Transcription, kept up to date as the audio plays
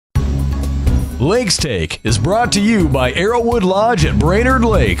Lakes Take is brought to you by Arrowwood Lodge at Brainerd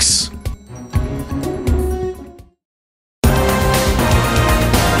Lakes.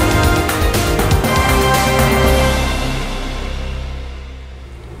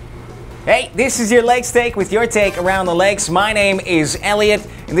 Hey, this is your Lakes Take with your take around the lakes. My name is Elliot,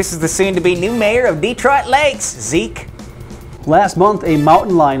 and this is the soon-to-be new mayor of Detroit Lakes, Zeke. Last month, a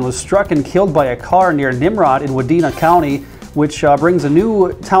mountain lion was struck and killed by a car near Nimrod in Wadena County, which brings a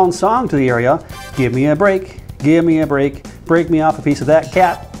new town song to the area. Give me a break, break me off a piece of that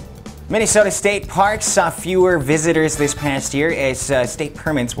cat. Minnesota State Parks saw fewer visitors this past year as state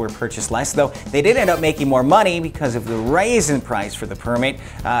permits were purchased less, though they did end up making more money because of the raise in price for the permit.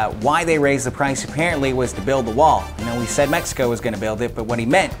 Why they raised the price apparently was to build the wall. I know we said Mexico was going to build it, but what he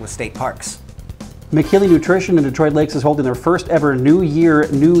meant was state parks. McKinley Nutrition in Detroit Lakes is holding their first ever New Year,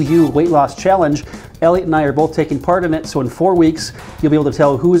 New You weight loss challenge. Elliot and I are both taking part in it, so in 4 weeks, you'll be able to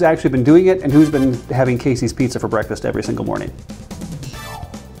tell who's actually been doing it and who's been having Casey's Pizza for breakfast every single morning.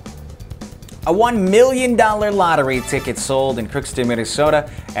 A $1 million lottery ticket sold in Crookston, Minnesota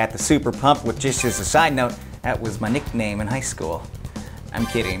at the Super Pump, which, just as a side note, that was my nickname in high school. I'm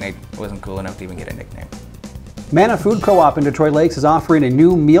kidding, I wasn't cool enough to even get a nickname. Manna Food Co-op in Detroit Lakes is offering a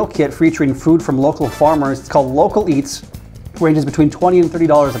new meal kit featuring food from local farmers. It's called Local Eats. Ranges between $20 and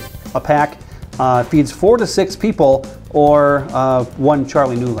 $30 a pack. Feeds 4 to 6 people or one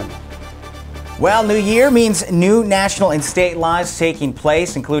Charlie Newland. Well, new year means new national and state laws taking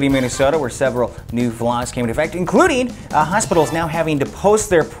place, including Minnesota, where several new laws came into effect, including hospitals now having to post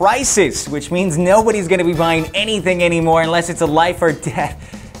their prices, which means nobody's going to be buying anything anymore unless it's a life or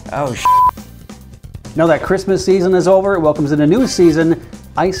death. Oh, Now that Christmas season is over, it welcomes in a new season,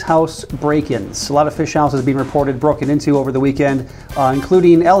 ice house break-ins. A lot of fish houses being reported broken into over the weekend,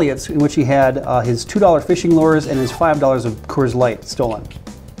 including Elliot's, in which he had his $2 fishing lures and his $5 of Coors Light stolen.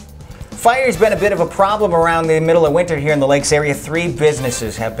 Fire's been a bit of a problem around the middle of winter here in the Lakes area. 3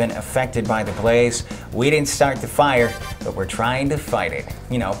 businesses have been affected by the blaze. We didn't start the fire, but we're trying to fight it.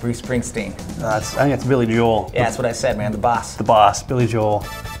 You know, Bruce Springsteen. I think it's Billy Joel. Yeah, that's what I said, man, the boss. The boss, Billy Joel.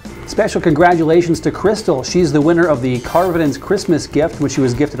 Special congratulations to Crystal. She's the winner of the Carvidens Christmas gift, which she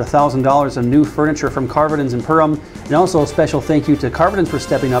was gifted $1,000 of new furniture from Carvidens in Perham. And also a special thank you to Carvidens for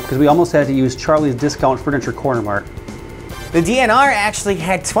stepping up because we almost had to use Charlie's Discount Furniture Corner Mart. The DNR actually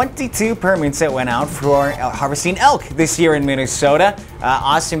had 22 permits that went out for harvesting elk this year in Minnesota.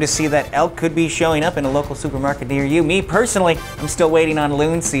 Awesome to see that elk could be showing up in a local supermarket near you. Me personally, I'm still waiting on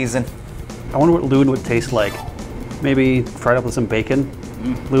loon season. I wonder what loon would taste like. Maybe fried up with some bacon.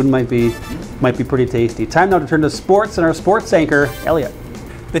 Loon might be pretty tasty. Time now to turn to sports and our sports anchor, Elliot.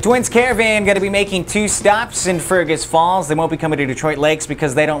 The Twins Caravan going to be making 2 stops in Fergus Falls. They won't be coming to Detroit Lakes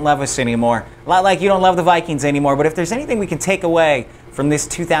because they don't love us anymore. A lot like you don't love the Vikings anymore, but if there's anything we can take away from this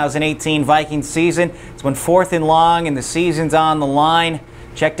 2018 Vikings season, it's when 4th and long and the season's on the line.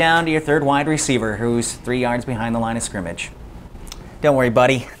 Check down to your 3rd wide receiver who's 3 yards behind the line of scrimmage. Don't worry,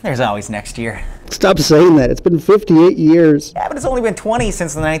 buddy. There's always next year. Stop saying that. It's been 58 years. Yeah, but it's only been 20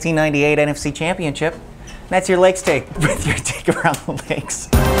 since the 1998 NFC Championship. That's your Lakes Take with your take around the lakes.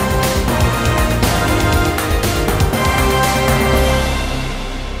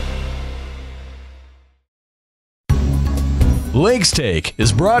 Lakes Take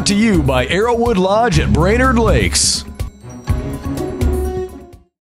is brought to you by Arrowwood Lodge at Brainerd Lakes.